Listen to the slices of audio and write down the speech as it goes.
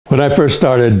When I first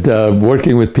started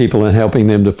working with people and helping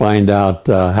them to find out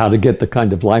how to get the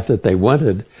kind of life that they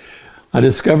wanted, I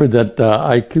discovered that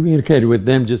I communicated with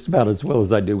them just about as well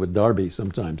as I do with Darby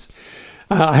sometimes.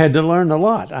 I had to learn a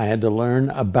lot. I had to learn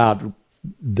about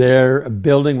their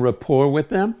building rapport with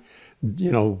them.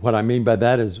 You know, what I mean by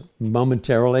that is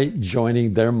momentarily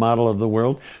joining their model of the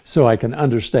world so I can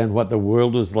understand what the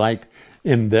world was like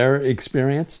in their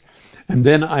experience. And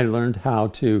then I learned how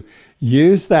to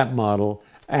use that model,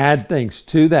 add things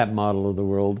to that model of the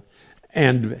world,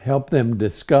 and help them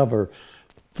discover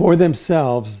for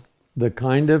themselves the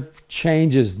kind of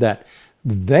changes that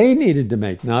they needed to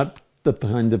make, not the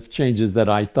kind of changes that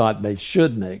I thought they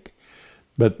should make,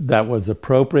 but that was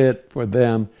appropriate for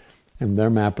them and their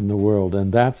map in the world.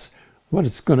 And that's what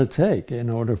it's going to take in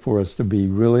order for us to be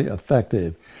really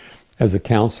effective as a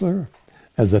counselor,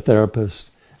 as a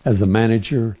therapist, as a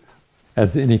manager,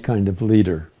 as any kind of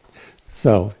leader.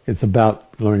 So it's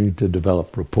about learning to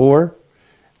develop rapport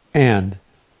and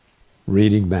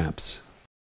reading maps.